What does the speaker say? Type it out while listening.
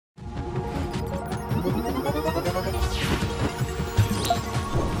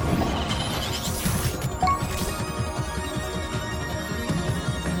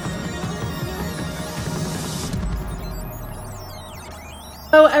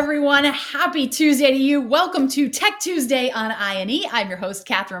Hello, everyone. Happy Tuesday to you. Welcome to Tech Tuesday on INE. I'm your host,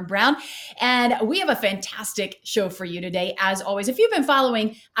 Catherine Brown, and we have a fantastic show for you today. As always, if you've been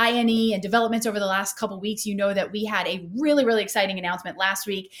following INE and developments over the last couple of weeks, you know that we had a really exciting announcement last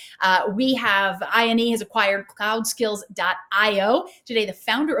week. INE has acquired CloudSkills.io. Today, the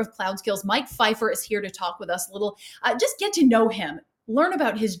founder of CloudSkills, Mike Pfeiffer, is here to talk with us a little, just get to know him, learn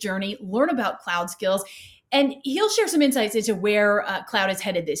about his journey, learn about CloudSkills. And he'll share some insights into where cloud is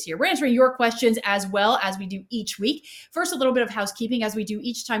headed this year. We're answering your questions as well as we do each week. First, a little bit of housekeeping as we do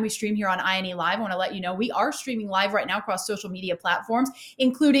each time we stream here on INE Live. I want to let you know we are streaming live right now across social media platforms,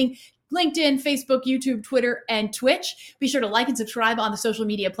 including LinkedIn, Facebook, YouTube, Twitter, and Twitch. Be sure to like and subscribe on the social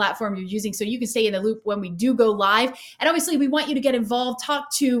media platform you're using so you can stay in the loop when we do go live. And obviously, we want you to get involved,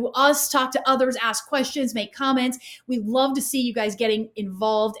 talk to us, talk to others, ask questions, make comments. We love to see you guys getting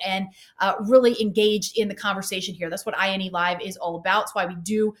involved and really engaged in the conversation here. That's what INE Live is all about. It's why we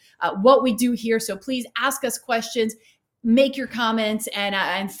do what we do here. So please ask us questions, make your comments,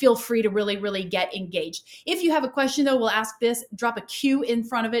 and feel free to really get engaged. If you have a question, though, we'll ask this, drop a Q in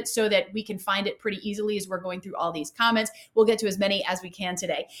front of it so that we can find it pretty easily as we're going through all these comments. We'll get to as many as we can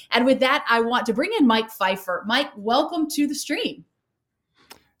today. And with that, I want to bring in Mike Pfeiffer. Mike, welcome to the stream.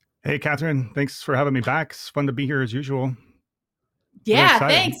 Hey, Catherine, thanks for having me back. It's fun to be here as usual. Yeah,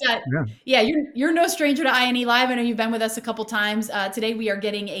 thanks. You're no stranger to INE Live. I know you've been with us a couple times. Today, we are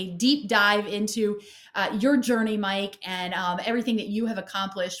getting a deep dive into your journey, Mike, and everything that you have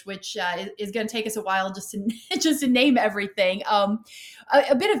accomplished, which is going to take us a while just to name everything. A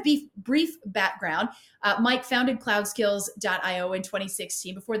bit of brief background. Mike founded CloudSkills.io in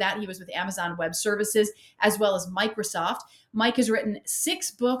 2016. Before that, he was with Amazon Web Services as well as Microsoft. Mike has written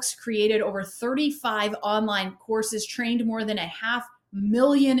 6 books, created over 35 online courses, trained more than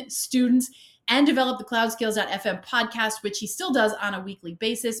 500,000 students, and developed the CloudSkills.fm podcast, which he still does on a weekly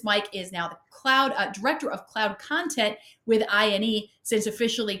basis. Mike is now the director of cloud content with INE since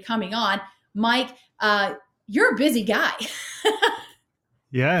officially coming on. Mike, you're a busy guy.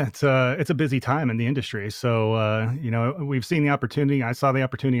 Yeah, it's a busy time in the industry. So, we've seen the opportunity. I saw the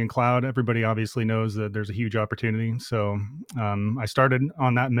opportunity in cloud. Everybody obviously knows that there's a huge opportunity. So I started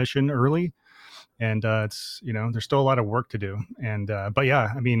on that mission early, and there's still a lot of work to do. And but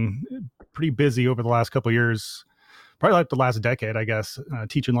yeah, I mean, pretty busy over the last couple of years. Probably like the last decade, I guess,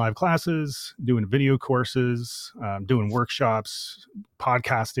 teaching live classes, doing video courses, doing workshops,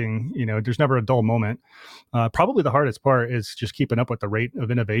 podcasting. There's never a dull moment. Probably the hardest part is just keeping up with the rate of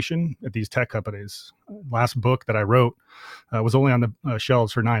innovation at these tech companies. Last book that I wrote was only on the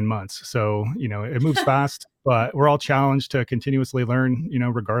shelves for 9 months. So, it moves fast, but we're all challenged to continuously learn,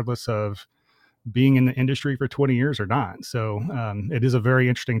 regardless of being in the industry for 20 years or not. So it is a very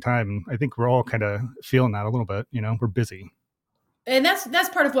interesting time. I think we're all kind of feeling that a little bit, we're busy. And that's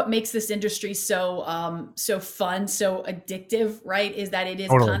part of what makes this industry so fun, so addictive, right? Is that it is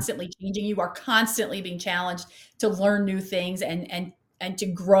Totally. Constantly changing. You are constantly being challenged to learn new things and to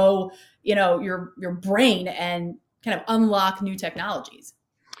grow, your brain and kind of unlock new technologies.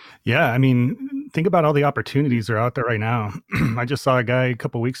 Yeah, I mean, think about all the opportunities that are out there right now. I just saw a guy a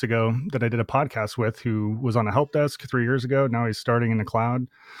couple of weeks ago that I did a podcast with who was on a help desk 3 years ago. Now he's starting in the cloud.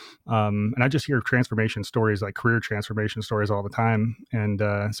 And I just hear transformation stories, like career transformation stories all the time. And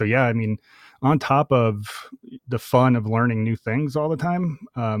so, yeah, I mean, on top of the fun of learning new things all the time,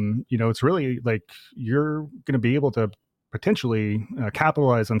 it's really like you're going to be able to potentially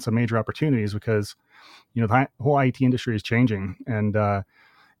capitalize on some major opportunities because, the whole IT industry is changing. And,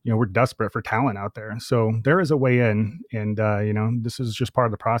 we're desperate for talent out there. So there is a way in, and, this is just part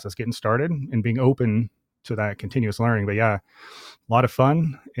of the process, getting started and being open to that continuous learning. But yeah, a lot of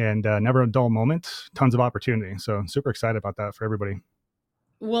fun and never a dull moment, tons of opportunity. So super excited about that for everybody.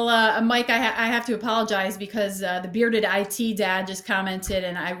 Well, Mike, I have to apologize because the bearded IT dad just commented,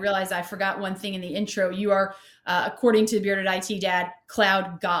 and I realized I forgot one thing in the intro. You are, according to the bearded IT dad,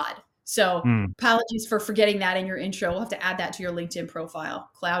 cloud god. So apologies for forgetting that in your intro. We'll have to add that to your LinkedIn profile.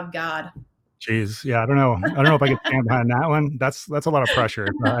 Cloud God. Jeez. Yeah. I don't know if I can stand behind that one. That's a lot of pressure.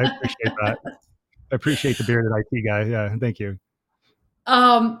 I appreciate that. I appreciate the bearded IT guy. Yeah. Thank you.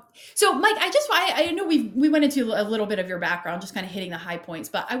 So Mike, I know we went into a little bit of your background, just kind of hitting the high points,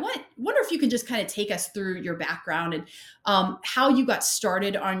 but I wonder if you can just kind of take us through your background and how you got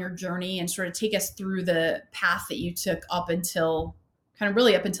started on your journey and sort of take us through the path that you took up until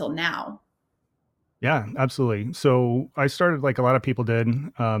now. Yeah, absolutely. So I started like a lot of people did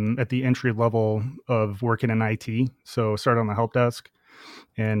at the entry level of working in IT. So started on the help desk,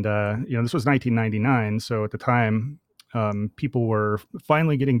 and this was 1999. So at the time, people were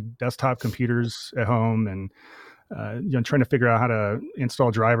finally getting desktop computers at home, and trying to figure out how to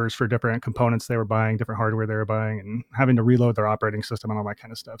install drivers for different components they were buying, different hardware they were buying, and having to reload their operating system and all that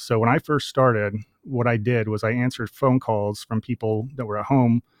kind of stuff. So when I first started, what I did was I answered phone calls from people that were at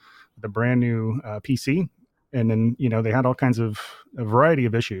home with a brand new PC. And then, they had all kinds of a variety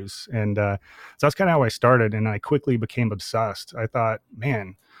of issues. And so that's kind of how I started. And I quickly became obsessed. I thought,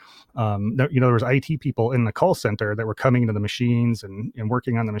 man, there was IT people in the call center that were coming into the machines and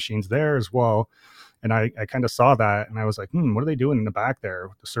working on the machines there as well. And I kind of saw that and I was like, what are they doing in the back there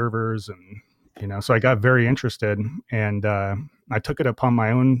with the servers? And, so I got very interested and I took it upon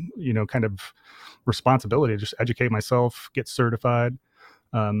my own, kind of responsibility to just educate myself, get certified.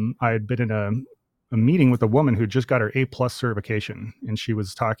 I had been in a meeting with a woman who just got her A+ certification. And she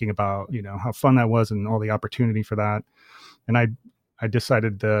was talking about, how fun that was and all the opportunity for that. And I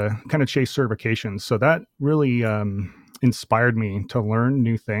decided to kind of chase certifications. So that really inspired me to learn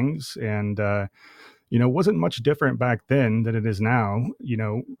new things. And, wasn't much different back then than it is now.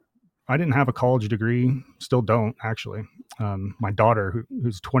 I didn't have a college degree, still don't actually. My daughter,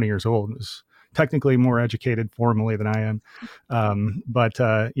 who's 20 years old, is technically more educated formally than I am. But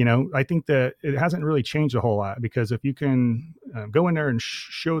I think that it hasn't really changed a whole lot, because if you can go in there and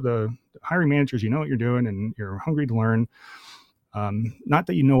show the hiring managers, what you're doing and you're hungry to learn, not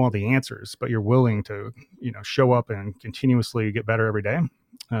that you know all the answers, but you're willing to, show up and continuously get better every day.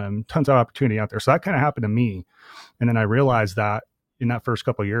 Tons of opportunity out there. So that kind of happened to me. And then I realized that in that first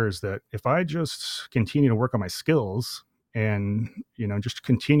couple of years, that if I just continue to work on my skills and, just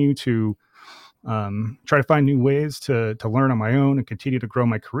continue to try to find new ways to learn on my own and continue to grow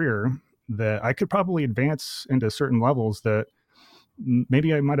my career, that I could probably advance into certain levels that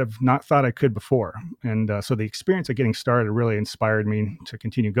maybe I might have not thought I could before. And so the experience of getting started really inspired me to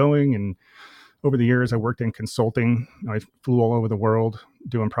continue going. And over the years, I worked in consulting. I flew all over the world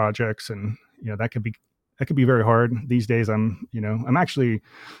doing projects, and that could be very hard these days. I'm actually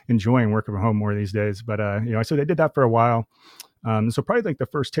enjoying working from home more these days. But so I did that for a while. So probably like the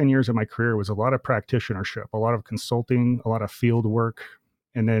first 10 years of my career was a lot of practitionership, a lot of consulting, a lot of field work.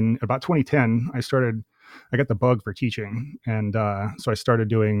 And then about 2010, I got the bug for teaching. And so I started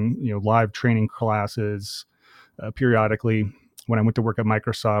doing, live training classes periodically. When I went to work at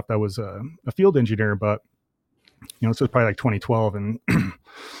Microsoft, I was a field engineer, but, this was probably like 2012. And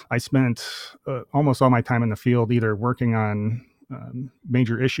I spent almost all my time in the field, either working on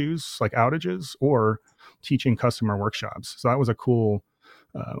major issues like outages or teaching customer workshops. So that was a cool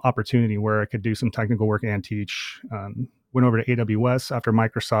opportunity where I could do some technical work and teach. Went over to AWS after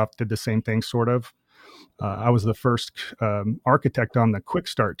Microsoft did the same thing, sort of. I was the first architect on the Quick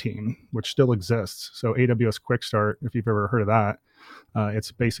Start team, which still exists. So AWS Quick Start, if you've ever heard of that,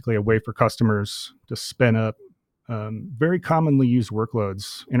 it's basically a way for customers to spin up very commonly used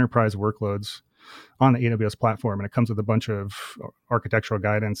workloads, enterprise workloads on the AWS platform. And it comes with a bunch of architectural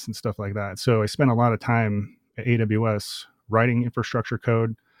guidance and stuff like that. So I spent a lot of time at AWS writing infrastructure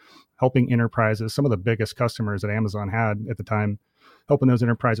code, helping enterprises, some of the biggest customers that Amazon had at the time, helping those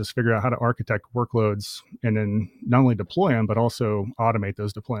enterprises figure out how to architect workloads and then not only deploy them, but also automate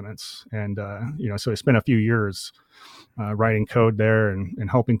those deployments. And, so I spent a few years writing code there and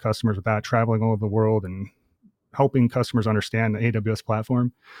helping customers with that, traveling all over the world and helping customers understand the AWS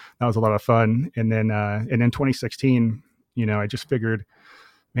platform. That was a lot of fun. And then in 2016, I just figured,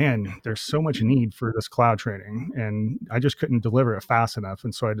 man, there's so much need for this cloud training, and I just couldn't deliver it fast enough.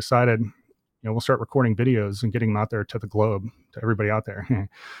 And so I decided, we'll start recording videos and getting them out there to the globe, to everybody out there.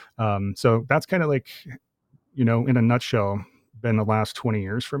 So that's kind of like, in a nutshell, been the last 20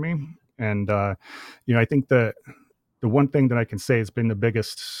 years for me. And, I think that the one thing that I can say has been the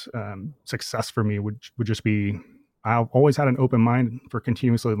biggest success for me would just be, I've always had an open mind for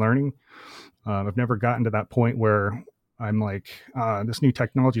continuously learning. I've never gotten to that point where I'm like, this new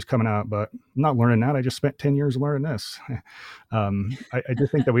technology is coming out, but I'm not learning that. I just spent 10 years learning this. I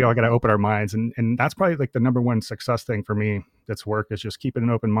just think that we all got to open our minds. And that's probably like the number one success thing for me that's worked, is just keeping an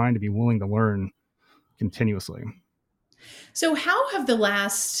open mind to be willing to learn continuously. So how have the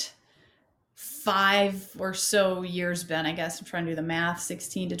last 5 or so years been? I guess I'm trying to do the math,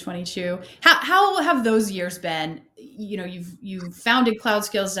 16 to 22. How have those years been? You've founded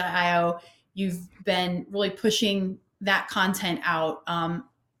cloudskills.io. You've been really pushing that content out.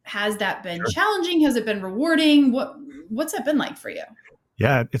 Has that been challenging? Has it been rewarding? What's that been like for you?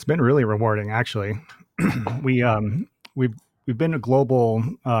 Yeah, it's been really rewarding, actually. We've been a global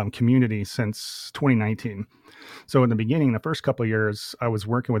community since 2019. So in the beginning, the first couple of years, I was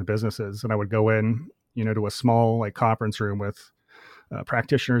working with businesses, and I would go in, to a small conference room with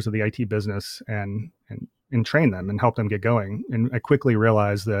practitioners of the IT business and train them and help them get going. And I quickly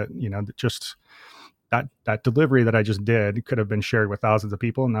realized that, just that delivery that I just did could have been shared with thousands of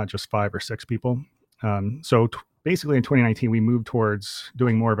people, not just 5 or 6 people. Basically in 2019, we moved towards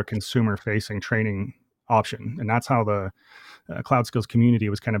doing more of a consumer facing training option. And that's how the Cloud Skills community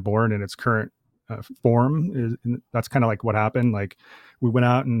was kind of born in its current form. That's kind of like what happened. Like we went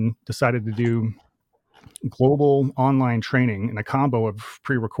out and decided to do global online training in a combo of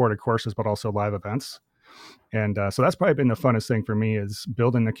pre-recorded courses, but also live events. And so that's probably been the funnest thing for me, is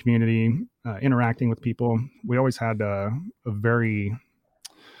building the community, interacting with people. We always had a very,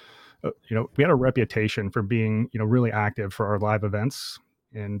 we had a reputation for being, really active for our live events.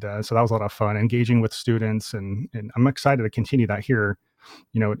 And so that was a lot of fun, engaging with students. And I'm excited to continue that here.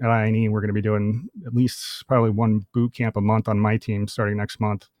 At INE, we're going to be doing at least probably one boot camp a month on my team starting next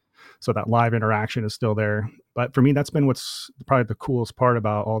month. So that live interaction is still there. But for me, that's been what's probably the coolest part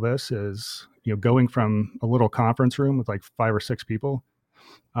about all this is, going from a little conference room with like 5 or 6 people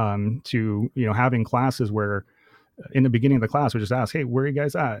to, having classes where in the beginning of the class, we just ask, hey, where are you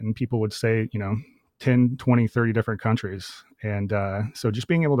guys at? And people would say, 10, 20, 30 different countries. And so just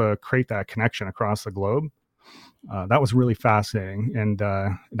being able to create that connection across the globe, that was really fascinating. And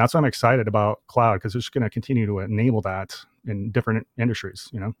that's why I'm excited about cloud, because it's going to continue to enable that in different industries,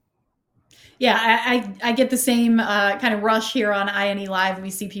 Yeah, I get the same kind of rush here on INE Live. We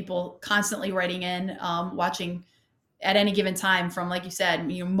see people constantly writing in, watching at any given time from, like you said,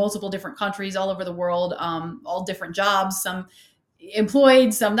 multiple different countries all over the world, all different jobs, some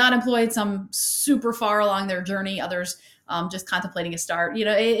employed, some not employed, some super far along their journey, others just contemplating a start.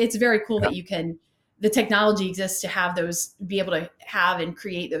 It's very cool that the technology exists to have those, be able to have and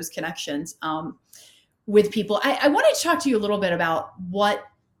create those connections with people. I wanted to talk to you a little bit about what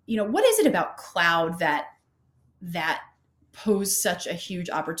is it about cloud that pose such a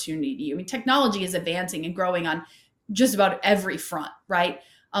huge opportunity to you? I mean, technology is advancing and growing on just about every front, right?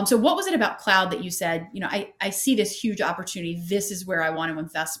 So what was it about cloud that you said, I see this huge opportunity. This is where I want to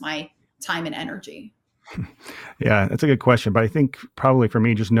invest my time and energy? Yeah, that's a good question. But I think probably for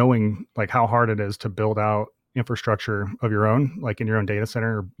me, just knowing like how hard it is to build out infrastructure of your own, like in your own data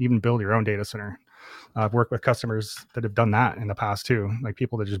center, or even build your own data center. I've worked with customers that have done that in the past too, like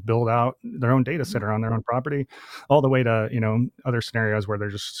people that just build out their own data center on their own property, all the way to, other scenarios where they're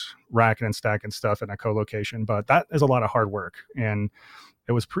just racking and stacking stuff in a co-location. But that is a lot of hard work. And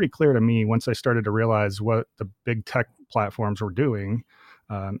it was pretty clear to me once I started to realize what the big tech platforms were doing.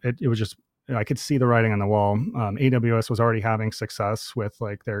 It was just, I could see the writing on the wall. AWS was already having success with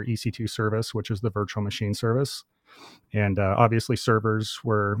like their EC2 service, which is the virtual machine service. And obviously servers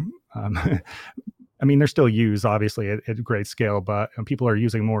were, they're still used obviously at great scale, but people are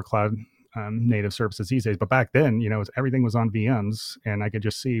using more cloud native services these days. But back then, everything was on VMs, and I could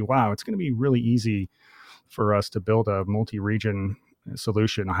just see, wow, it's going to be really easy for us to build a multi-region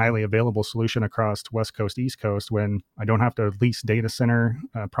solution, a highly available solution across West Coast, East Coast, when I don't have to lease data center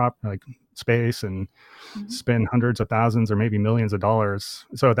space and spend hundreds of thousands or maybe millions of dollars.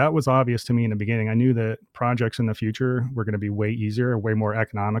 So that was obvious to me in the beginning. I knew that projects in the future were going to be way easier, way more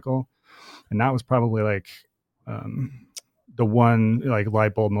economical. And that was probably like the one like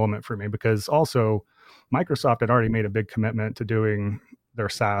light bulb moment for me, because also Microsoft had already made a big commitment to doing their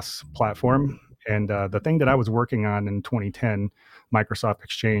SaaS platform. And the thing that I was working on in 2010, Microsoft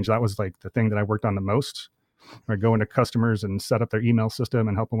Exchange, that was like the thing that I worked on the most. Or go into customers and set up their email system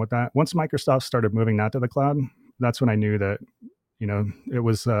and help them with that. Once Microsoft started moving that to the cloud, that's when I knew that, it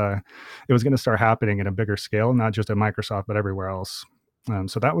was going to start happening at a bigger scale, not just at Microsoft, but everywhere else.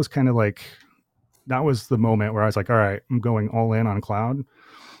 So that was kind of like, that was the moment where I was like, all right, I'm going all in on cloud.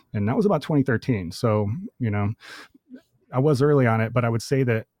 And that was about 2013. So, I was early on it, but I would say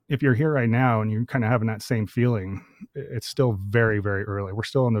that if you're here right now and you're kind of having that same feeling, it's still very, very early. We're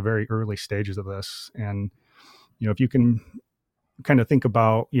still in the very early stages of this. And, if you can kind of think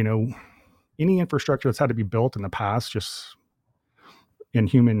about, any infrastructure that's had to be built in the past, just in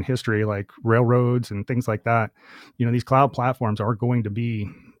human history, like railroads and things like that, these cloud platforms are going to be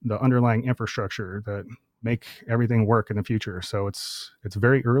the underlying infrastructure that make everything work in the future. So it's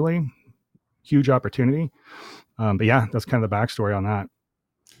very early, huge opportunity. But yeah, that's kind of the backstory on that.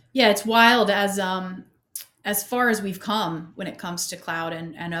 Yeah, it's wild as far as we've come when it comes to cloud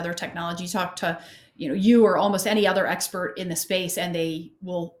and other technology. Talk to you or almost any other expert in the space, and they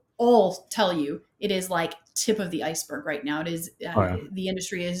will all tell you it is like tip of the iceberg right now. It is the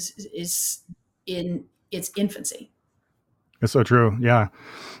industry is in its infancy. It's so true. Yeah.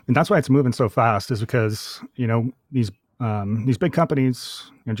 And that's why it's moving so fast, is because, these these big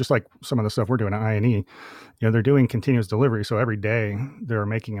companies, just like some of the stuff we're doing at INE, they're doing continuous delivery. So every day they're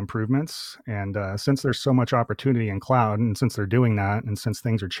making improvements. And since there's so much opportunity in cloud, and since they're doing that, and since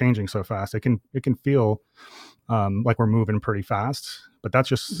things are changing so fast, it can feel like we're moving pretty fast. But that's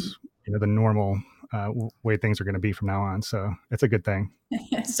just the normal way things are going to be from now on. So it's a good thing.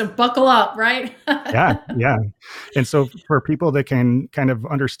 So buckle up, right? Yeah, yeah. And so for people that can kind of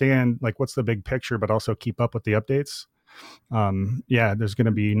understand like what's the big picture, but also keep up with the updates, yeah, there's going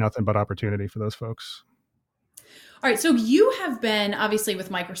to be nothing but opportunity for those folks. All right. So you have been obviously with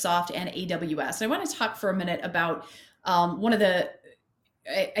Microsoft and AWS. I want to talk for a minute about one of the,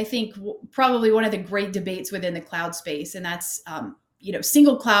 I think probably one of the great debates within the cloud space, and that's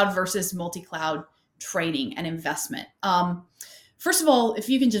single cloud versus multi-cloud training and investment. First of all, if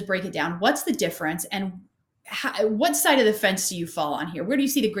you can just break it down, what's the difference, and what side of the fence do you fall on here? Where do you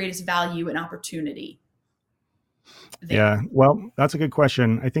see the greatest value and opportunity there? Yeah, well, that's a good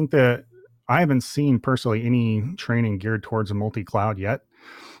question. I think that I haven't seen personally any training geared towards a multi-cloud yet.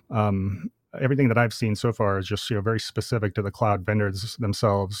 Everything that I've seen so far is just very specific to the cloud vendors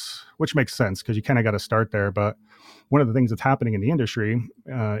themselves, which makes sense because you kind of got to start there. But one of the things that's happening in the industry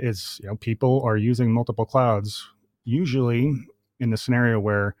is people are using multiple clouds, usually in the scenario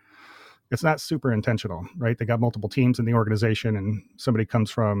where it's not super intentional, right? They got multiple teams in the organization, and somebody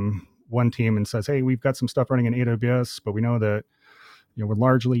comes from one team and says, "Hey, we've got some stuff running in AWS, but we know that we're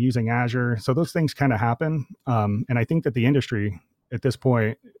largely using Azure." So those things kind of happen, and I think that the industry at this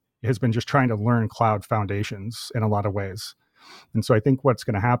point has been just trying to learn cloud foundations in a lot of ways. And so I think what's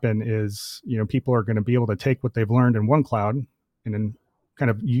going to happen is, people are going to be able to take what they've learned in one cloud and then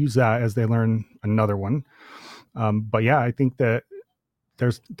kind of use that as they learn another one. But yeah, I think that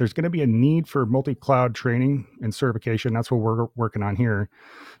there's going to be a need for multi-cloud training and certification. That's what we're working on here.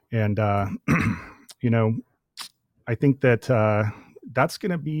 And, I think that that's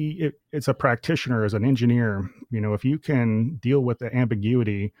going to be, it's a practitioner as an engineer, if you can deal with the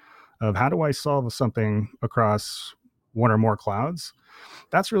ambiguity of how do I solve something across one or more clouds,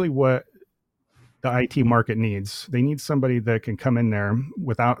 that's really what the IT market needs. They need somebody that can come in there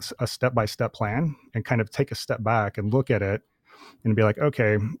without a step-by-step plan and kind of take a step back and look at it and be like,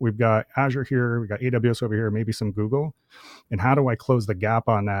 okay, we've got Azure here, we've got AWS over here, maybe some Google, and how do I close the gap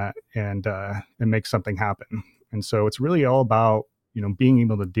on that and make something happen? And so it's really all about being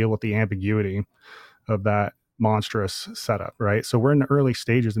able to deal with the ambiguity of that monstrous setup, right? So we're in the early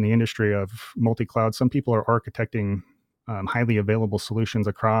stages in the industry of multi-cloud. Some people are architecting highly available solutions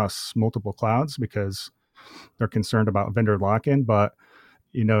across multiple clouds because they're concerned about vendor lock-in. But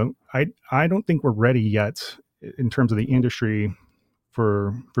I don't think we're ready yet in terms of the industry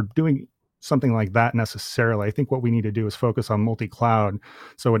for doing something like that necessarily. I think what we need to do is focus on multi-cloud.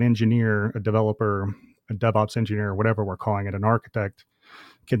 So an engineer, a developer, a DevOps engineer, whatever we're calling it, an architect,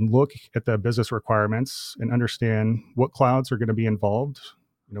 can look at the business requirements and understand what clouds are going to be involved.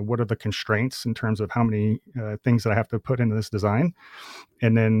 What are the constraints in terms of how many things that I have to put into this design,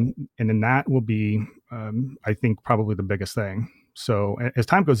 and then that will be, I think, probably the biggest thing. So as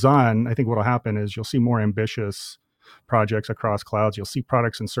time goes on, I think what will happen is you'll see more ambitious projects across clouds. You'll see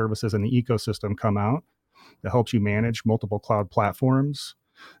products and services in the ecosystem come out that helps you manage multiple cloud platforms.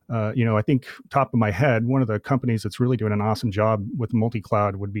 I think top of my head, one of the companies that's really doing an awesome job with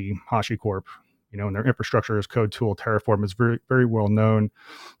multi-cloud would be HashiCorp. And their infrastructure as code tool, Terraform, is very, very well known,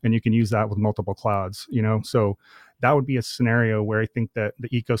 and you can use that with multiple clouds. So that would be a scenario where I think that the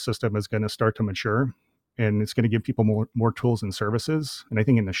ecosystem is going to start to mature, and it's going to give people more tools and services. And I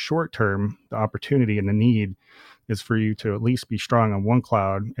think in the short term, the opportunity and the need is for you to at least be strong on one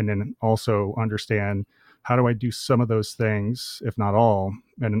cloud, and then also understand, how do I do some of those things, if not all,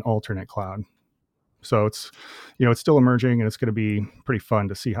 in an alternate cloud? So it's still emerging, and it's going to be pretty fun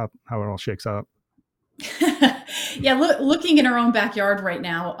to see how it all shakes out. Yeah, looking in our own backyard right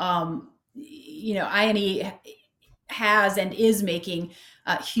now, INE has and is making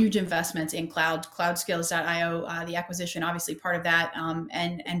huge investments in cloudskills.io, the acquisition, obviously part of that,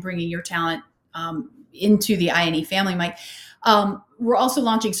 and bringing your talent into the INE family, Mike. We're also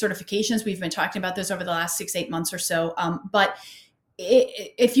launching certifications. We've been talking about this over the last 6-8 months or so. But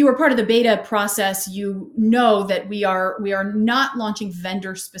if you were part of the beta process, you know that we are not launching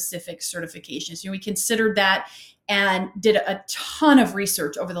vendor specific certifications. We considered that and did a ton of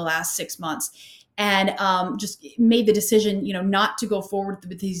research over the last 6 months, and just made the decision, not to go forward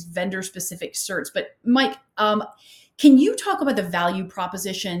with these vendor specific certs. But Mike, can you talk about the value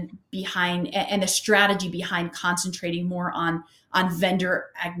proposition behind and the strategy behind concentrating more on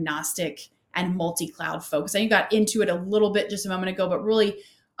vendor agnostic and multi-cloud focus? And you got into it a little bit just a moment ago, but really,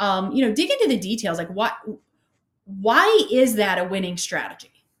 dig into the details. Like Why is that a winning strategy?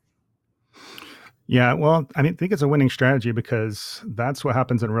 Yeah, well, I mean, I think it's a winning strategy because that's what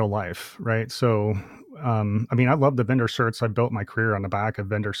happens in real life, right? So, I mean, I love the vendor certs. I built my career on the back of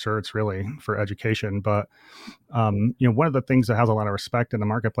vendor certs, really, for education. But one of the things that has a lot of respect in the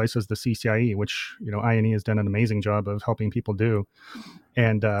marketplace is the CCIE, which INE has done an amazing job of helping people do.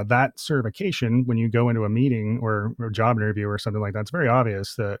 And that certification, when you go into a meeting or a job interview or something like that, it's very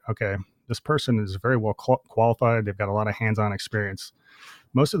obvious that okay, this person is very well qualified. They've got a lot of hands-on experience.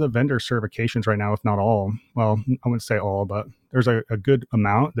 Most of the vendor certifications right now, if not all, well, I wouldn't say all, but there's a good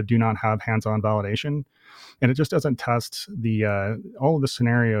amount that do not have hands-on validation, and it just doesn't test the all of the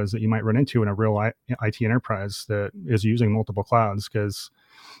scenarios that you might run into in a real IT enterprise that is using multiple clouds. Because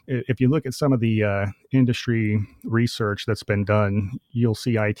if you look at some of the industry research that's been done, you'll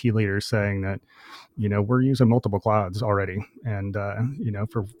see IT leaders saying that we're using multiple clouds already, and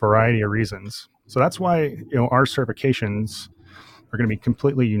for a variety of reasons. So that's why our certifications are going to be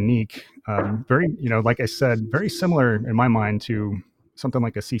completely unique. Very, like I said, very similar in my mind to something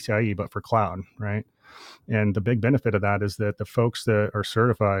like a CCIE, but for cloud, right? And the big benefit of that is that the folks that are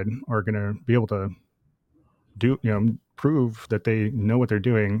certified are going to be able to do, prove that they know what they're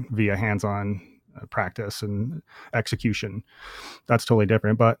doing via hands-on practice and execution. That's totally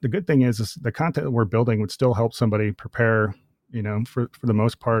different. But the good thing is the content that we're building would still help somebody prepare, for the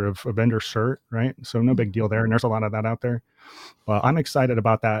most part of a vendor cert, right? So no big deal there. And there's a lot of that out there. Well, I'm excited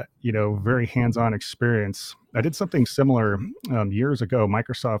about that, very hands-on experience. I did something similar years ago.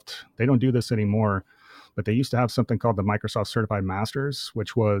 Microsoft, they don't do this anymore, but they used to have something called the Microsoft Certified Masters,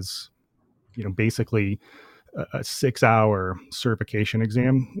 which was, basically a 6-hour certification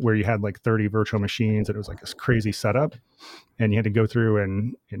exam where you had like 30 virtual machines, and it was like this crazy setup. And you had to go through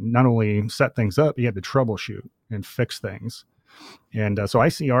and not only set things up, you had to troubleshoot and fix things. And so I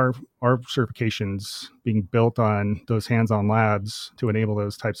see our certifications being built on those hands-on labs to enable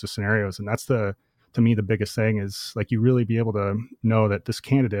those types of scenarios. And that's to me, the biggest thing is like you really be able to know that this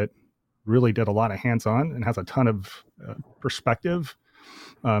candidate really did a lot of hands-on and has a ton of perspective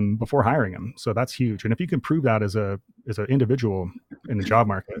before hiring him. So that's huge. And if you can prove that as an individual in the job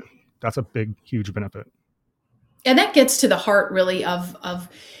market, that's a big, huge benefit. And that gets to the heart really of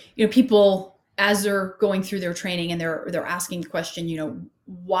people as they're going through their training and they're asking the question,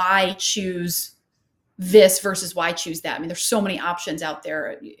 why choose this versus why choose that? I mean, there's so many options out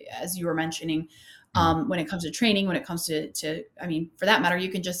there, as you were mentioning, when it comes to training, when it comes to, I mean, for that matter,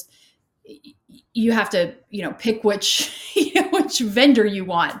 you have to, pick which, which vendor you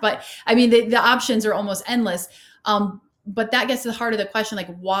want. But I mean, the options are almost endless. But that gets to the heart of the question,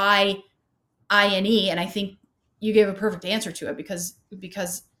 like why INE? And I think you gave a perfect answer to it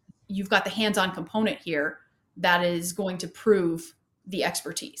because you've got the hands-on component here that is going to prove the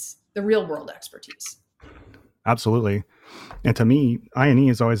expertise, the real world expertise. Absolutely. And to me, INE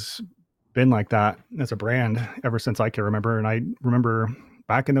has always been like that as a brand ever since I can remember. And I remember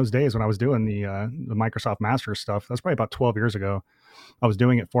back in those days when I was doing the Microsoft Masters stuff, that's probably about 12 years ago. I was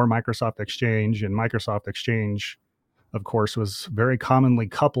doing it for Microsoft Exchange, and Microsoft Exchange, of course, was very commonly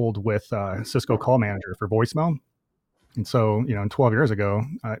coupled with Cisco Call Manager for voicemail. And so, 12 years ago,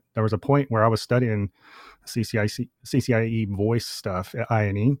 there was a point where I was studying CCIE voice stuff at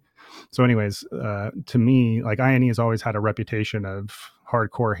INE. So anyways, to me, like INE has always had a reputation of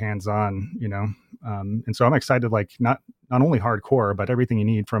hardcore hands-on, and so I'm excited, like not only hardcore, but everything you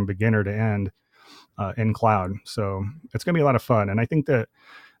need from beginner to end in cloud. So it's going to be a lot of fun. And I think that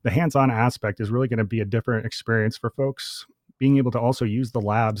the hands-on aspect is really going to be a different experience for folks. Being able to also use the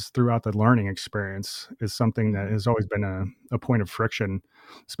labs throughout the learning experience is something that has always been a point of friction,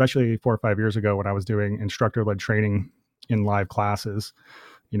 especially 4 or 5 years ago when I was doing instructor-led training in live classes.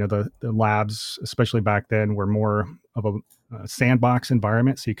 The labs, especially back then, were more of a sandbox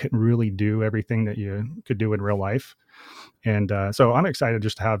environment, so you couldn't really do everything that you could do in real life. And so I'm excited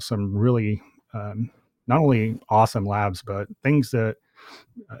just to have some really not only awesome labs, but things that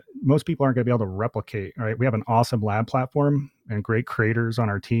most people aren't going to be able to replicate. Right? We have an awesome lab platform and great creators on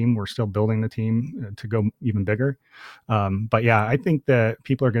our team. We're still building the team to go even bigger. But yeah, I think that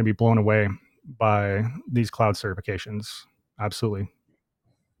people are going to be blown away by these cloud certifications. Absolutely.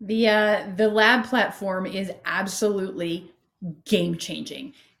 The lab platform is absolutely game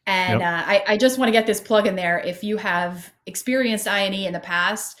changing. And Yep. I just want to get this plug in there. If you have experienced INE in the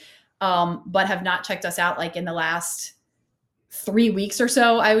past, but have not checked us out, like in the last 3 weeks or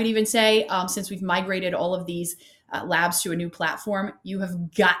so, I would even say, since we've migrated all of these labs to a new platform, you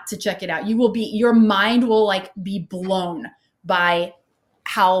have got to check it out. Your mind will like be blown by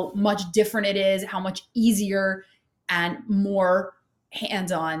how much different it is, how much easier and more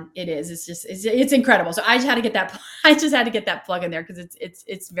hands-on it is. It's incredible. So I just had to get that I just had to get that plug in there because it's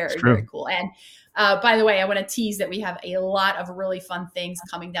It's very, very true. cool. And by the way, I want to tease that we have a lot of really fun things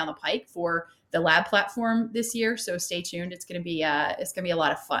coming down the pike for the lab platform this year. So stay tuned. It's gonna be a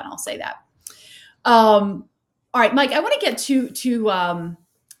lot of fun. I'll say that. All right, Mike, I want to get to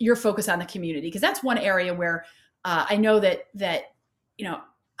your focus on the community because that's one area where I know that you know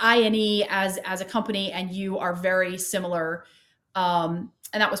INE as a company and you are very similar, and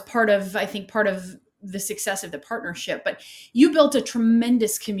that was part of the success of the partnership. But you built a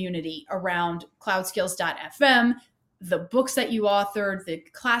tremendous community around CloudSkills.fm, the books that you authored, the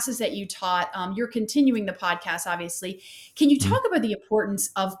classes that you taught. You're continuing the podcast, obviously. Can you Mhm. talk about the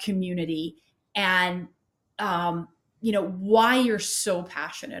importance of community and why you're so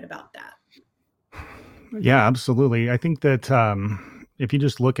passionate about that? Yeah, absolutely. I think that if you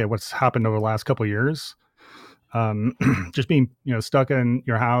just look at what's happened over the last couple of years, um, just being stuck in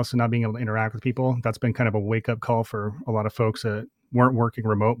your house and not being able to interact with people, that's been kind of a wake up call for a lot of folks that weren't working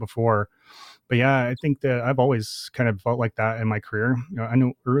remote before. But yeah, I think that I've always kind of felt like that in my career. I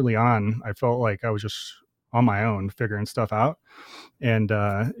know early on I felt like I was just on my own figuring stuff out, and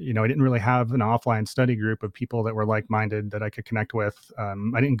I didn't really have an offline study group of people that were like-minded that I could connect with. I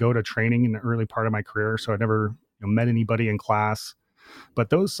didn't go to training in the early part of my career, so I never met anybody in class. But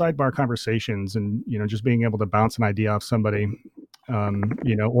those sidebar conversations and just being able to bounce an idea off somebody,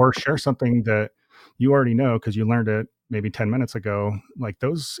 or share something that you already know because you learned it maybe 10 minutes ago, like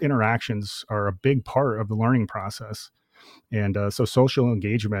those interactions are a big part of the learning process. And so social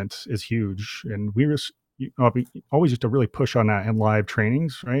engagement is huge. And we always used to really push on that in live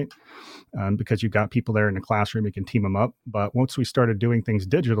trainings, right? Because you've got people there in the classroom, you can team them up. But once we started doing things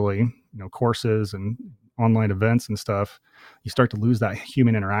digitally, courses and online events and stuff, you start to lose that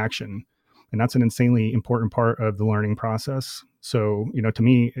human interaction. And that's an insanely important part of the learning process. So, to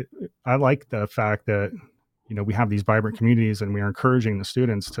me, I like the fact that, we have these vibrant communities and we are encouraging the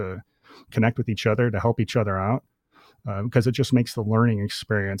students to connect with each other, to help each other out, because it just makes the learning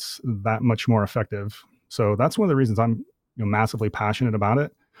experience that much more effective. So that's one of the reasons I'm massively passionate about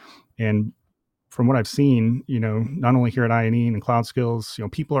it. And from what I've seen, not only here at INE and Cloud Skills,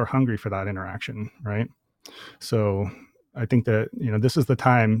 people are hungry for that interaction, right? So I think that this is the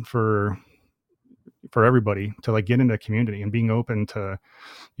time for everybody to like get into a community and being open to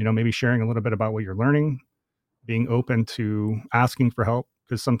maybe sharing a little bit about what you're learning, being open to asking for help,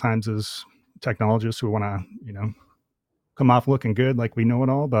 because sometimes as technologists we want to come off looking good like we know it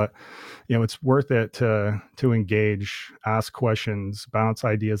all, but it's worth it to engage, ask questions, bounce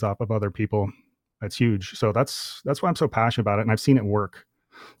ideas off of other people. That's huge. So that's why I'm so passionate about it, and I've seen it work.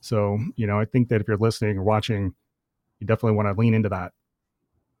 So I think that if you're listening or watching, you definitely want to lean into that.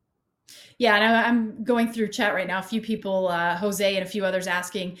 Yeah, and I'm going through chat right now. A few people, Jose and a few others,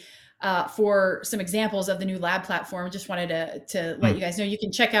 asking for some examples of the new lab platform. Just wanted to let Mm. you guys know you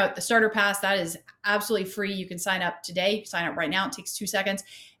can check out the starter pass. That is absolutely free. You can sign up today. You can sign up right now. It takes 2 seconds,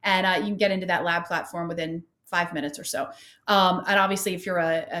 and you can get into that lab platform within 5 minutes or so. And obviously, if you're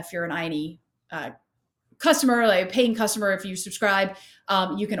an INE customer, like a paying customer, if you subscribe,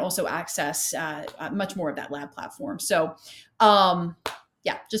 you can also access much more of that lab platform. So.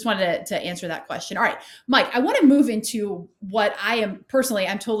 Yeah, just wanted to answer that question. All right, Mike, I want to move into what I'm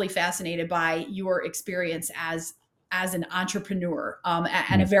totally fascinated by your experience as an entrepreneur, and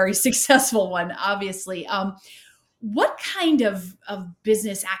a Mm. very successful one, obviously. What kind of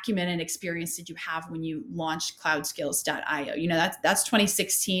business acumen and experience did you have when you launched cloudskills.io? That's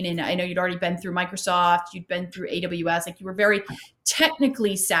 2016, and I know you'd already been through Microsoft, you'd been through AWS, like you were very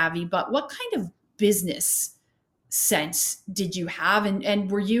technically savvy, but what kind of business sense did you have,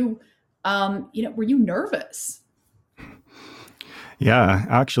 and were you were you nervous? Yeah,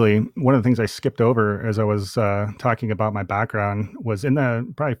 actually, one of the things I skipped over as I was talking about my background was in the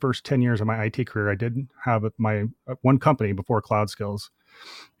probably first 10 years of my IT career, I did have my one company before Cloud Skills.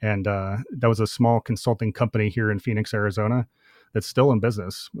 And that was a small consulting company here in Phoenix, Arizona, that's still in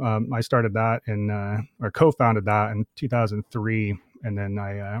business. I started that or co-founded that in 2003, and then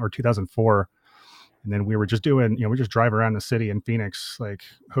or 2004. And then we were just doing, we just drive around the city in Phoenix, like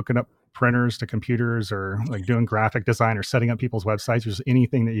hooking up printers to computers or like doing graphic design or setting up people's websites, just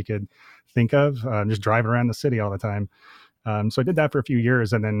anything that you could think of, just driving around the city all the time. So I did that for a few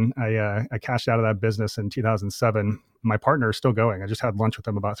years, and then I cashed out of that business in 2007. My partner is still going. I just had lunch with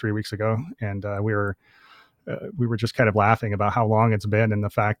him about 3 weeks ago, and we were just kind of laughing about how long it's been and the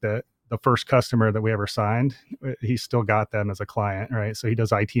fact that the first customer that we ever signed, he still got them as a client, right? So he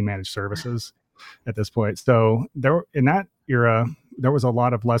does IT managed services at this point. So there, in that era, there was a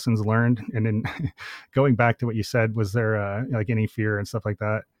lot of lessons learned. And then going back to what you said, was there like any fear and stuff like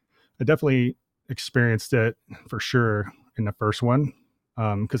that? I definitely experienced it for sure in the first one,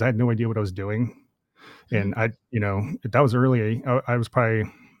 because I had no idea what I was doing. And that was early. I was probably,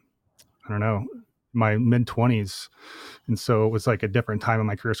 I don't know, my mid 20s. And so it was like a different time in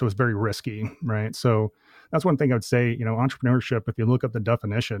my career. So it was very risky, right? So that's one thing I would say, entrepreneurship, if you look up the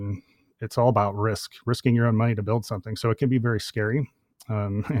definition, it's all about risking your own money to build something. So it can be very scary.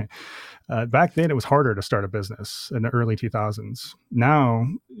 Back then, it was harder to start a business in the early 2000s. Now,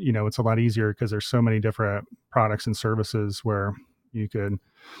 it's a lot easier because there's so many different products and services where you could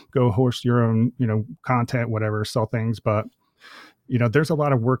go host your own, content, whatever, sell things. But, there's a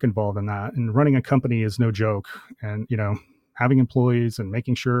lot of work involved in that. And running a company is no joke. And, having employees and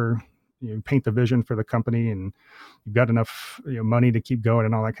making sure you paint the vision for the company and you've got enough money to keep going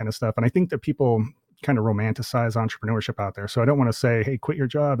and all that kind of stuff. And I think that people kind of romanticize entrepreneurship out there. So I don't want to say, hey, quit your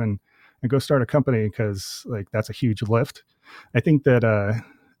job and go start a company, because like that's a huge lift. I think that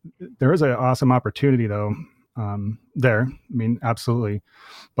there is an awesome opportunity though there. I mean, absolutely.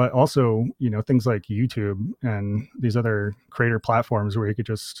 But also, things like YouTube and these other creator platforms where you could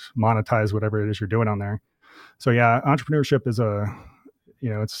just monetize whatever it is you're doing on there. So yeah, entrepreneurship is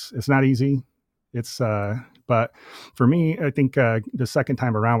it's not easy. But for me, I think the second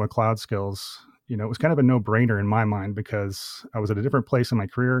time around with Cloud Skills, it was kind of a no-brainer in my mind because I was at a different place in my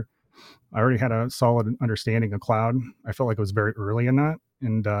career. I already had a solid understanding of cloud. I felt like it was very early in that.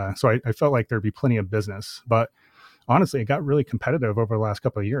 And so I felt like there'd be plenty of business. But honestly, it got really competitive over the last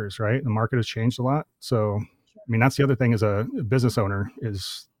couple of years, right? The market has changed a lot. So, I mean, that's the other thing as a business owner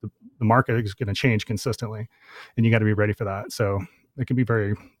is the market is going to change consistently, and you got to be ready for that. So it can be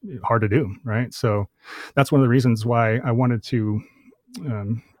very hard to do, right? So that's one of the reasons why I wanted to,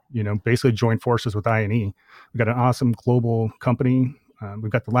 basically join forces with INE. We've got an awesome global company.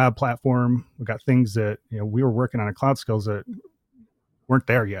 We've got the lab platform. We've got things that, we were working on at Cloud Skills that weren't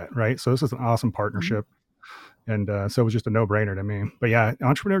there yet, right? So this is an awesome partnership. And so it was just a no-brainer to me. But yeah,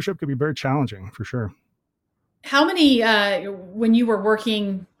 entrepreneurship could be very challenging for sure. How many, when you were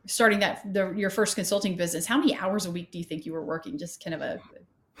working, starting your first consulting business, how many hours a week do you think you were working? Just kind of a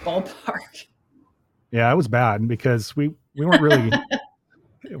ballpark. Yeah, it was bad because we weren't really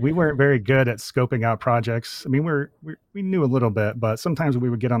we weren't very good at scoping out projects. I mean, we knew a little bit, but sometimes we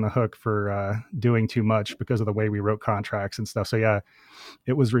would get on the hook for doing too much because of the way we wrote contracts and stuff. So yeah,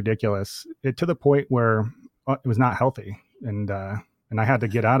 it was ridiculous. To the point where it was not healthy, and I had to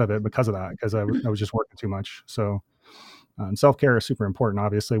get out of it because of that, because I was just working too much. So self-care is super important.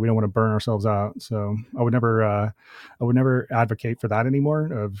 Obviously, we don't want to burn ourselves out. So I would never advocate for that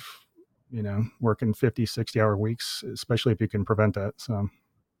anymore, of working 50, 60-hour weeks, especially if you can prevent that. So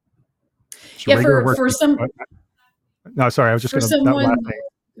yeah, for some, no, sorry, I was just for going to, that someone, last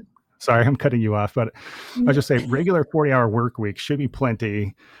thing. Sorry, I'm cutting you off, but I'll just say regular 40-hour work week should be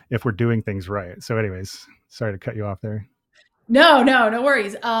plenty if we're doing things right. So anyways, sorry to cut you off there. No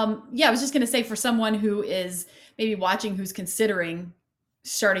worries. Yeah, I was just going to say, for someone who is maybe watching, who's considering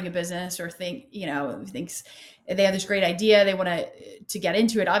starting a business, or thinks they have this great idea, they want to get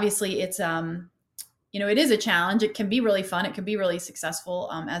into it. Obviously, it's it is a challenge. It can be really fun. It can be really successful,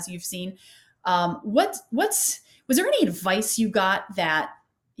 as you've seen. Was there any advice you got that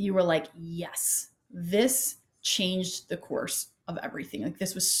you were like, yes, this changed the course of everything? Like,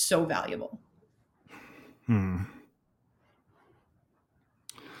 this was so valuable.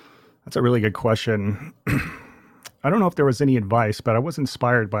 That's a really good question. I don't know if there was any advice, but I was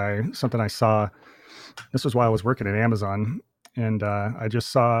inspired by something I saw. This was while I was working at Amazon. And I just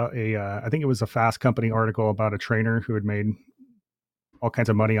saw I think it was a Fast Company article about a trainer who had made all kinds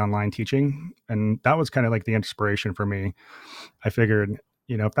of money online teaching. And that was kind of like the inspiration for me. I figured,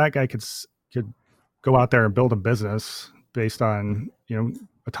 if that guy could go out there and build a business based on,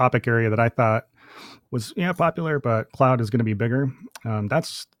 a topic area that I thought was, popular, but cloud is going to be bigger.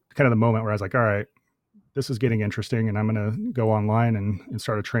 That's kind of the moment where I was like, all right, this is getting interesting, and I'm going to go online and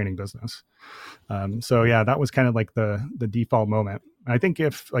start a training business. So yeah, that was kind of like the default moment. I think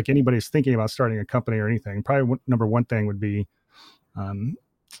if like anybody's thinking about starting a company or anything, probably number one thing would be,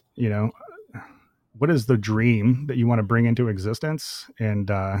 what is the dream that you want to bring into existence? And,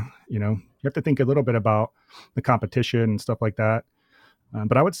 you have to think a little bit about the competition and stuff like that.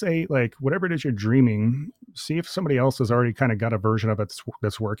 But I would say, like, whatever it is you're dreaming, see if somebody else has already kind of got a version of it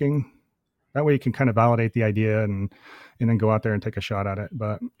that's working. That way you can kind of validate the idea and then go out there and take a shot at it.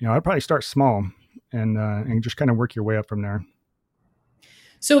 But, I'd probably start small and just kind of work your way up from there.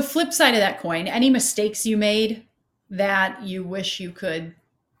 So, flip side of that coin, any mistakes you made that you wish you could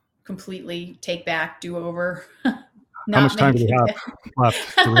completely take back, do over? How not much time do we make have it.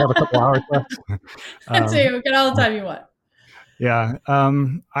 left? Do we have a couple hours left? So um, you get all the time you want. yeah.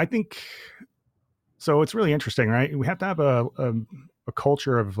 I think so. It's really interesting, right? We have to have a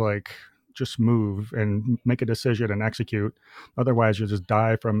culture of like just move and make a decision and execute. Otherwise, you'll just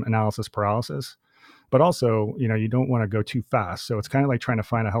die from analysis paralysis. But also, you don't want to go too fast. So it's kind of like trying to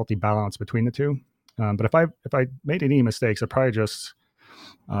find a healthy balance between the two. But if I made any mistakes, I probably just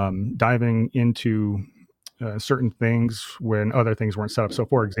diving into certain things when other things weren't set up. So,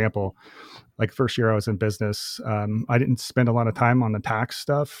 for example, like first year I was in business, I didn't spend a lot of time on the tax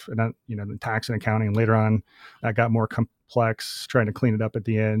stuff and the tax and accounting. And later on, that got more complex. Trying to clean it up at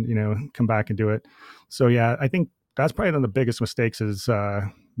the end, come back and do it. So yeah, I think that's probably one of the biggest mistakes is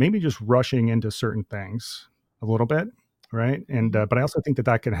maybe just rushing into certain things a little bit, right? And but I also think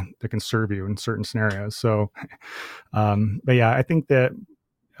that can serve you in certain scenarios. So, but yeah, I think that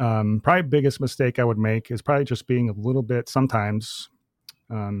probably biggest mistake I would make is probably just being a little bit sometimes.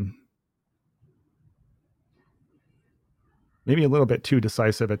 Maybe a little bit too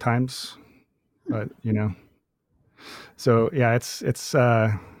decisive at times, but so yeah, it's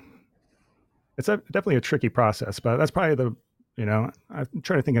definitely a tricky process, but that's probably I'm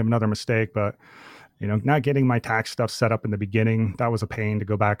trying to think of another mistake, but not getting my tax stuff set up in the beginning, that was a pain to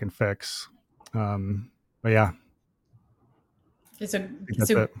go back and fix. But yeah, So, I think that's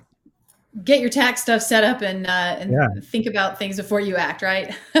so it. get your tax stuff set up Yeah, and think about things before you act,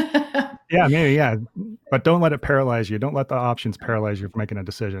 right? yeah, maybe, yeah, but don't let it paralyze you. Don't let the options paralyze you from making a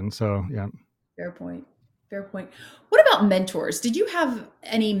decision. So yeah. Fair point. Fair point. What about mentors? Did you have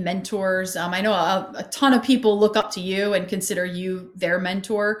any mentors? I know a ton of people look up to you and consider you their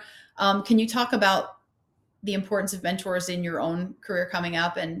mentor. Can you talk about the importance of mentors in your own career coming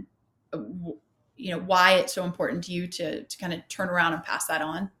up, and why it's so important to you to kind of turn around and pass that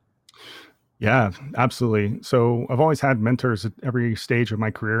on? Yeah, absolutely. So I've always had mentors at every stage of my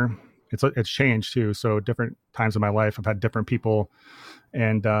career. It's changed too. So different times of my life, I've had different people,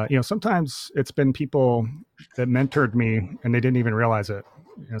 and sometimes it's been people that mentored me and they didn't even realize it.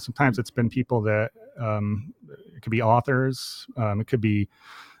 Sometimes it's been people that it could be authors, it could be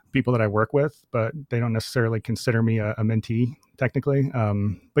people that I work with, but they don't necessarily consider me a mentee technically.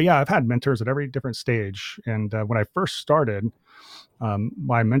 But yeah, I've had mentors at every different stage, and when I first started,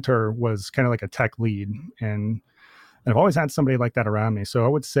 my mentor was kind of like a tech lead, and I've always had somebody like that around me. So I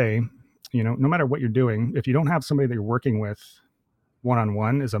would say, no matter what you're doing, if you don't have somebody that you're working with one on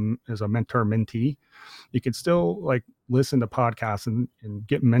one as a mentor mentee, you can still like listen to podcasts and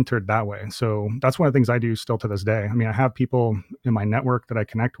get mentored that way. So that's one of the things I do still to this day. I mean, I have people in my network that I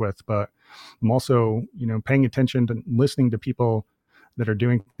connect with, but I'm also, paying attention to listening to people that are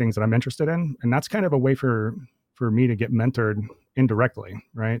doing things that I'm interested in. And that's kind of a way for me to get mentored indirectly.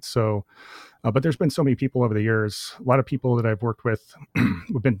 Right. So, but there's been so many people over the years, a lot of people that I've worked with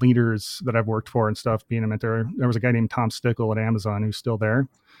have been leaders that I've worked for and stuff, being a mentor. There was a guy named Tom Stickle at Amazon who's still there.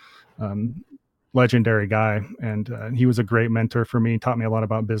 Um, Legendary guy, and he was a great mentor for me. Taught me a lot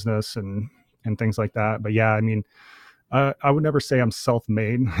about business and things like that. But yeah, I mean, I would never say I'm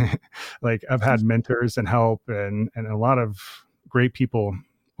self-made. Like I've had mentors and help and a lot of great people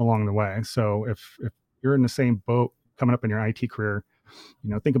along the way. So if you're in the same boat coming up in your IT career,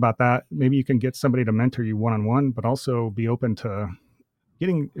 think about that. Maybe you can get somebody to mentor you one-on-one, but also be open to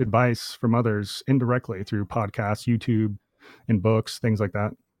getting advice from others indirectly through podcasts, YouTube, and books, things like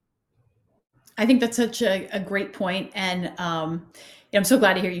that. I think that's such a great point, and I'm so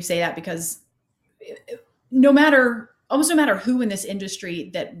glad to hear you say that, because almost no matter who in this industry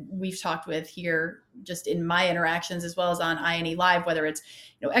that we've talked with here, just in my interactions as well as on INE Live, whether it's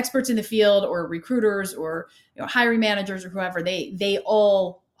experts in the field or recruiters or hiring managers or whoever, they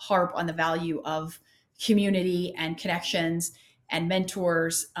all harp on the value of community and connections and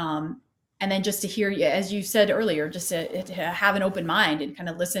mentors. And then just to hear you, as you said earlier, just to have an open mind and kind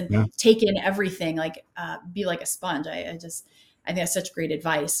of listen, Yeah. take in everything, like be like a sponge. I think that's such great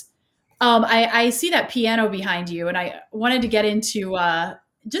advice. I see that piano behind you, and I wanted to get into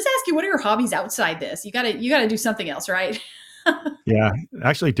just ask you, what are your hobbies outside this? You gotta do something else, right? Yeah, I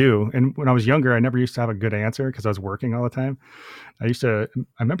actually do. And when I was younger, I never used to have a good answer because I was working all the time. I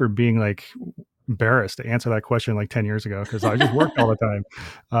remember being like embarrassed to answer that question like 10 years ago because I just worked all the time.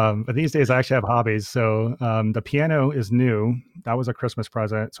 But these days I actually have hobbies. So the piano is new. That was a Christmas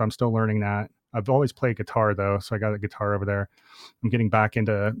present. So I'm still learning that. I've always played guitar though. So I got a guitar over there. I'm getting back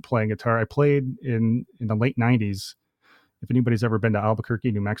into playing guitar. I played in the late 90s. If anybody's ever been to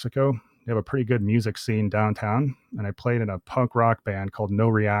Albuquerque, New Mexico, they have a pretty good music scene downtown. And I played in a punk rock band called No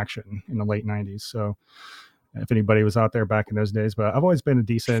Reaction in the late 90s. So if anybody was out there back in those days. But I've always been a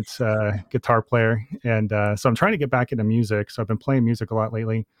decent guitar player, and so I'm trying to get back into music. So I've been playing music a lot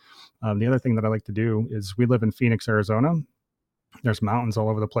lately. The other thing that I like to do is we live in Phoenix, Arizona. There's mountains all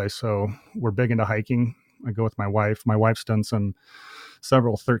over the place, so we're big into hiking. I go with my wife. My wife's done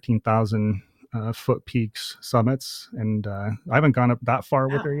several 13,000 foot peaks summits, and I haven't gone up that far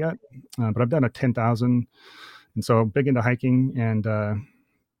with her yet, but I've done a 10,000, and so big into hiking. And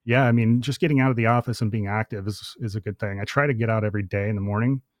yeah, I mean, just getting out of the office and being active is a good thing. I try to get out every day in the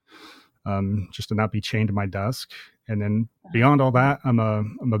morning, just to not be chained to my desk. And then beyond all that, I'm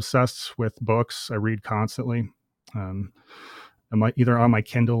obsessed with books. I read constantly. I'm either on my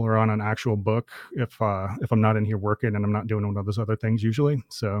Kindle or on an actual book if I'm not in here working and I'm not doing one of those other things usually.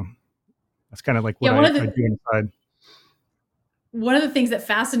 So that's kind of like what I do inside. One of the things that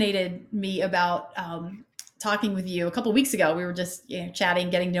fascinated me about talking with you a couple of weeks ago, we were just chatting,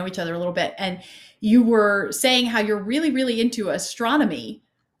 getting to know each other a little bit, and you were saying how you're really, really into astronomy.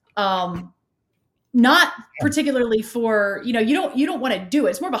 Not particularly for, you don't want to do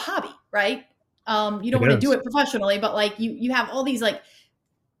it. It's more of a hobby, right? You don't want to do it professionally, but like you have all these like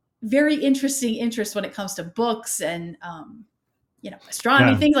very interesting interests when it comes to books and,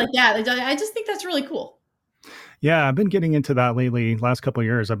 astronomy, things like that. I just think that's really cool. Yeah. I've been getting into that lately. Last couple of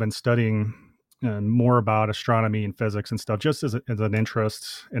years, I've been studying more about astronomy and physics and stuff, just as an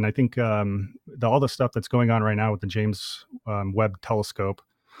interest. And I think all the stuff that's going on right now with the James Webb Telescope,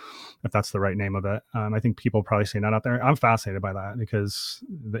 if that's the right name of it. I think people probably see that out there. I'm fascinated by that because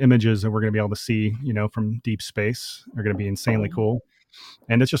the images that we're going to be able to see, from deep space are going to be insanely cool.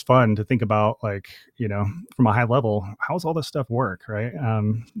 And it's just fun to think about, like, from a high level, how does all this stuff work, right?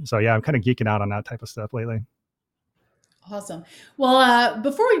 So yeah, I'm kind of geeking out on that type of stuff lately. Awesome. Well,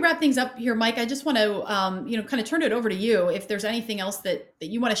 before we wrap things up here, Mike, I just want to, kind of turn it over to you. If there's anything else that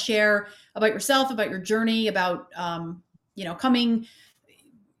you want to share about yourself, about your journey, about,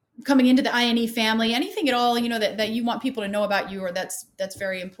 coming into the INE family, anything at all, that you want people to know about you, or that's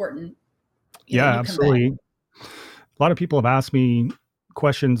very important. Yeah, absolutely. A lot of people have asked me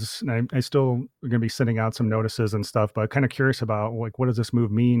questions, and I still are going to be sending out some notices and stuff, but kind of curious about, like, what does this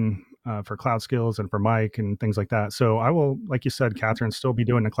move mean for Cloud Skills and for Mike and things like that. So I will, like you said, Catherine, still be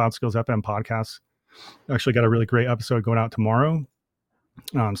doing the Cloud Skills FM podcast. Actually got a really great episode going out tomorrow.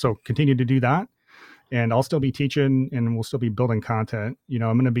 So continue to do that. And I'll still be teaching, and we'll still be building content. I'm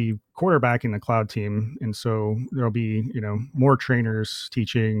going to be quarterbacking the cloud team. And so there'll be, more trainers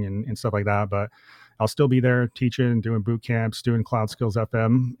teaching and stuff like that. But I'll still be there teaching, doing boot camps, doing Cloud Skills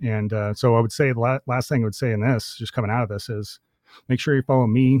FM. And so I would say the last thing I would say in this, just coming out of this, is make sure you follow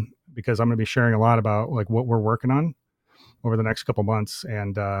me, because I'm going to be sharing a lot about like what we're working on over the next couple months.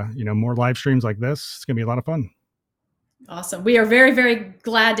 And, more live streams like this. It's going to be a lot of fun. Awesome. We are very, very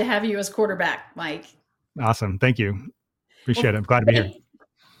glad to have you as quarterback, Mike. Awesome. Thank you. Appreciate it. I'm glad to be here.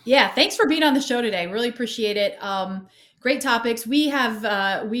 Yeah. Thanks for being on the show today. Really appreciate it. Great topics. We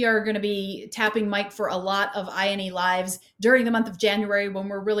are going to be tapping Mike for a lot of INE lives during the month of January, when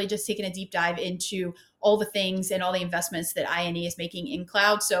we're really just taking a deep dive into all the things and all the investments that INE is making in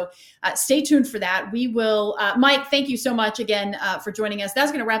cloud. So stay tuned for that. We will, Mike, thank you so much again for joining us.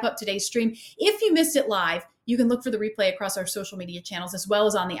 That's going to wrap up today's stream. If you missed it live, you can look for the replay across our social media channels as well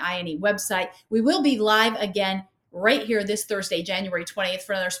as on the INE website. We will be live again right here this Thursday, January 20th,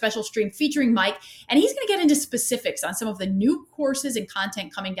 for another special stream featuring Mike. And he's going to get into specifics on some of the new courses and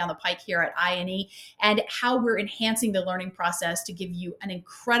content coming down the pike here at INE, and how we're enhancing the learning process to give you an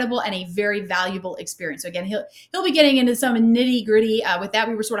incredible and a very valuable experience. So again, he'll be getting into some nitty gritty with that.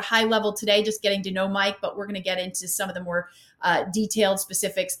 We were sort of high level today, just getting to know Mike, but we're going to get into some of the more detailed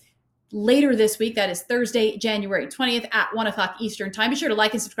specifics later this week. That is Thursday, January 20th at 1 o'clock Eastern time. Be sure to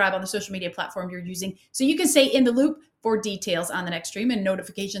like and subscribe on the social media platform you're using so you can stay in the loop for details on the next stream and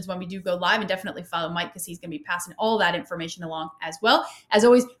notifications when we do go live. And definitely follow Mike, because he's going to be passing all that information along as well. As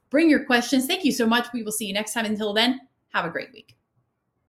always, bring your questions. Thank you so much. We will see you next time. Until then, have a great week.